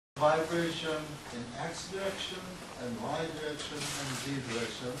vibration in x direction and y direction and z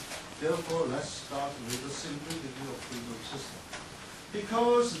direction. Therefore, let's start with a simple degree of freedom system.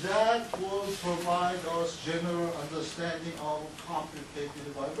 Because that will provide us general understanding of complicated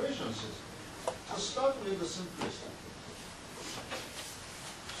vibration system. So start with the simplest.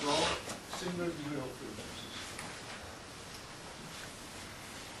 So, single degree of freedom system.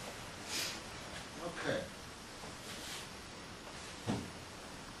 Okay.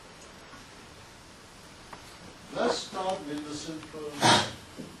 Let's start with the simple.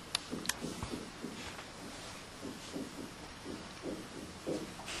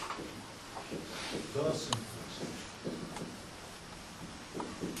 The simplest.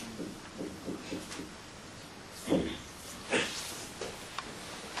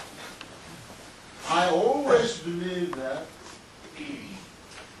 I always believe that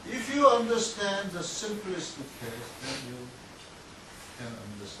if you understand the simplest case, then you can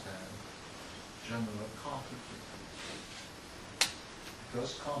understand general complicated.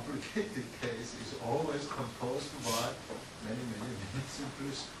 Because complicated case is always composed by many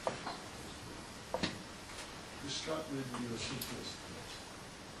simplest. You start with your simplest case.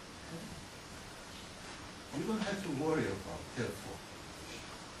 You don't have to worry about therefore.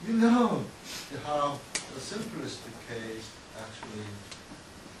 You know how the simplest case actually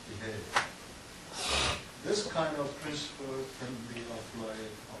behaves. This kind of principle can be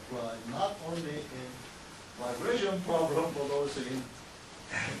applied not only in vibration problem, but also in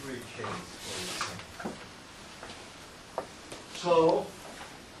every case, for example. So,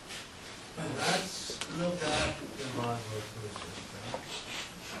 let's look at the vibratory system.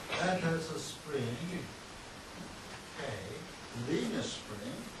 That has a spring, K, linear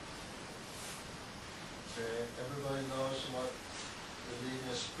spring. Okay, everybody knows what the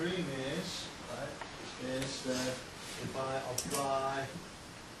linear spring is, right? Is that if I apply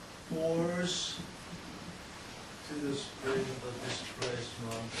force to the spring, the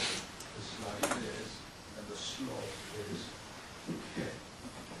displacement is like this, and the slope is K.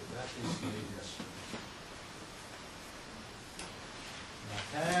 That is linear spring.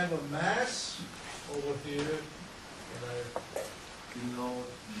 I have a mass over here, and I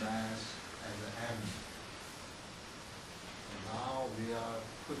denote mass as M. And now we are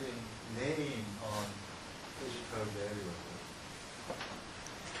putting name on physical variable.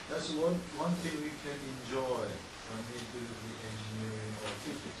 That's one thing we can enjoy when we do the engineering or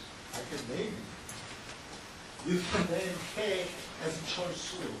physics. I can name it. You can name K as a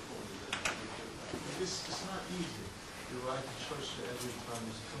choice rule for the This is not easy. You write a choice rule every time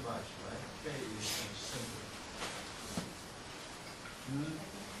is too much, right? K is simple.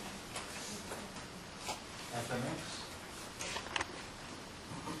 FMX.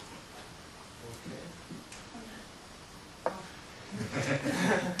 Okay.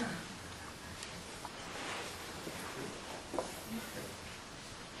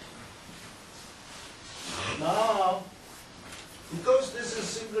 Now, because this is a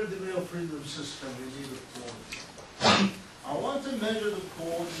single degree of freedom system, we need a coordinate. I want to measure the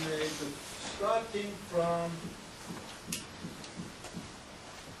coordinate starting from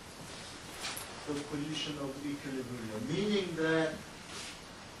the position of equilibrium, meaning that,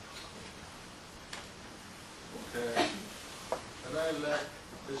 okay, when I let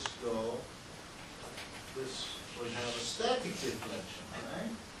this go, this will have a static deflection,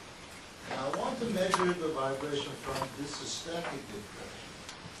 right? And I want to measure the vibration from this static deflection.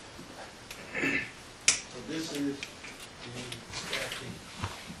 So this is the static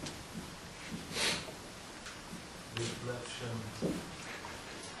deflection,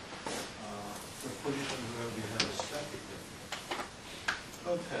 the position where we have a static deflection.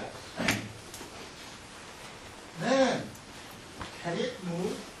 Okay. Then, can it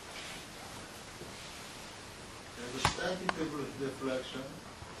move? There's a static deflection.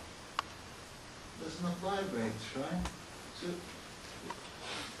 Does not vibrate, right? So,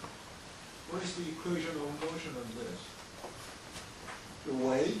 what is the equation of motion of this? The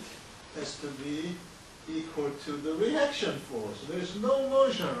weight has to be equal to the reaction force. There's no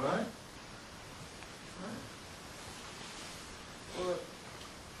motion, right? Well,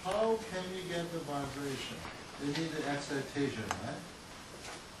 how can we get the vibration? We need the excitation, right?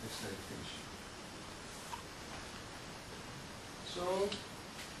 Excitation. So,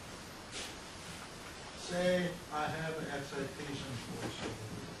 say I have an excitation force over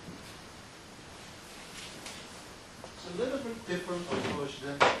here. It's a little bit different approach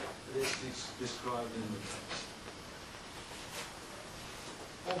than is described in the text.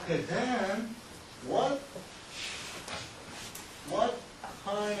 Okay, then what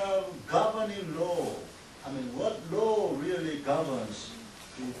kind of governing law, what law really governs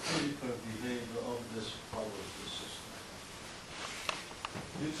the physical behavior of this powerful system.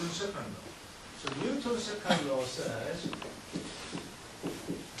 Newton's second law. So Newton's second law says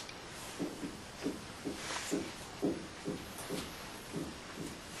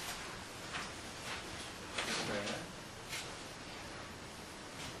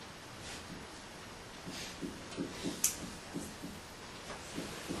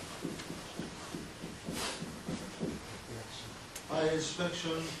by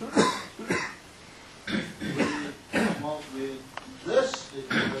inspection, we come up with this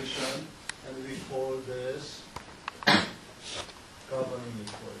equation, and we call this governing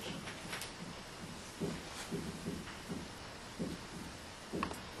equation.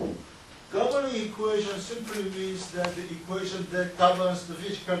 Governing equation simply means that the equation that governs the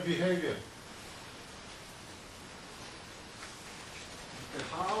physical behavior. Okay,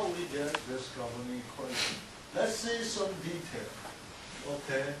 how we get this governing equation? Let's see some detail.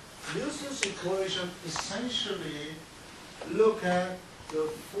 Okay, Newton's equation essentially look at the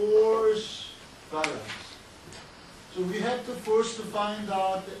force balance. So we have to first find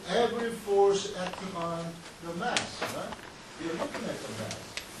out every force acting on the mass, right? We are looking at the mass.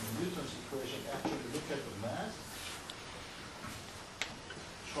 Newton's equation actually look at the mass,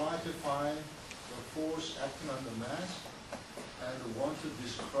 try to find the force acting on the mass, and want to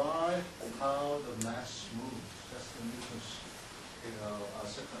describe how the mass moves. That's the Newton's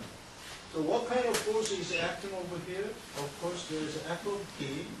second. So what kind of force is acting over here? Of course, there is F of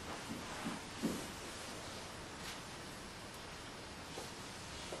T.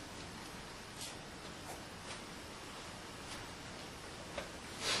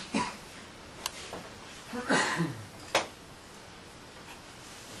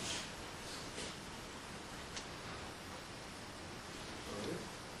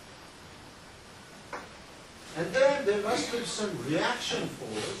 And then there must be some reaction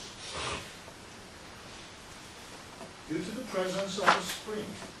force due to the presence of a spring.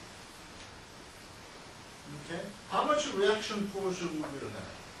 Okay? How much reaction force we will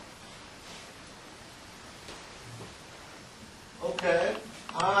have? Okay,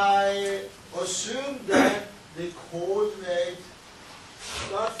 I assume that the coordinate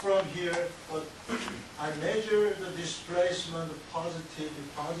start from here, but I measure the displacement positive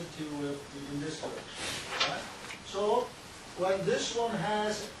will be in this direction. Right? So when this one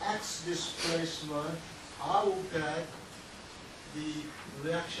has x displacement, I will get the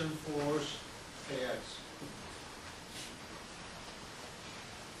reaction force kx.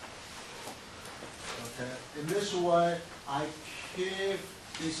 Okay. In this way, I keep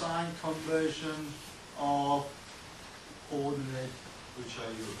the sign conversion of coordinate which I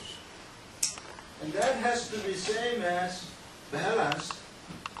use. And that has to be same as balanced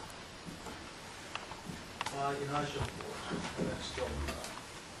by inertial force. Let's stop that.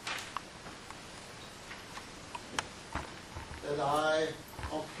 That I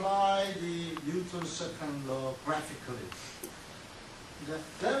apply the Newton's second law graphically. Then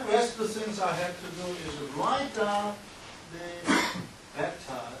the rest of the things I have to do is write down the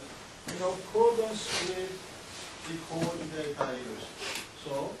vector in accordance with the coordinate I use.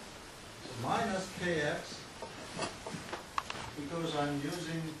 So minus kx, because I'm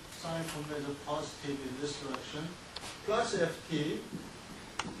using sign convention positive in this direction, plus ft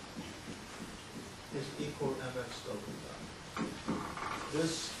is equal mx double.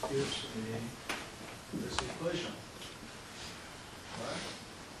 This gives me this equation. Right?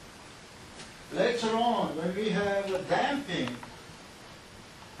 Later on, when we have a damping,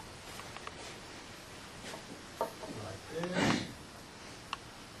 like this,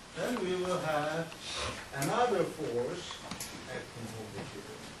 then we will have another force acting over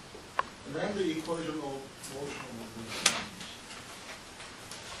here. And then the equation of motion will be changed.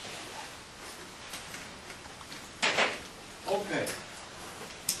 Okay,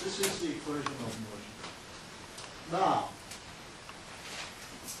 this is the equation of motion. Now,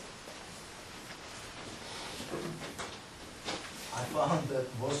 I found that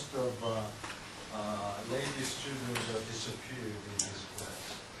most of lady students are disappeared in this class.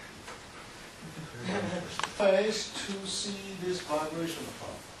 Ways to see this vibration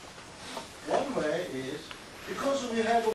problem. One way is, because we have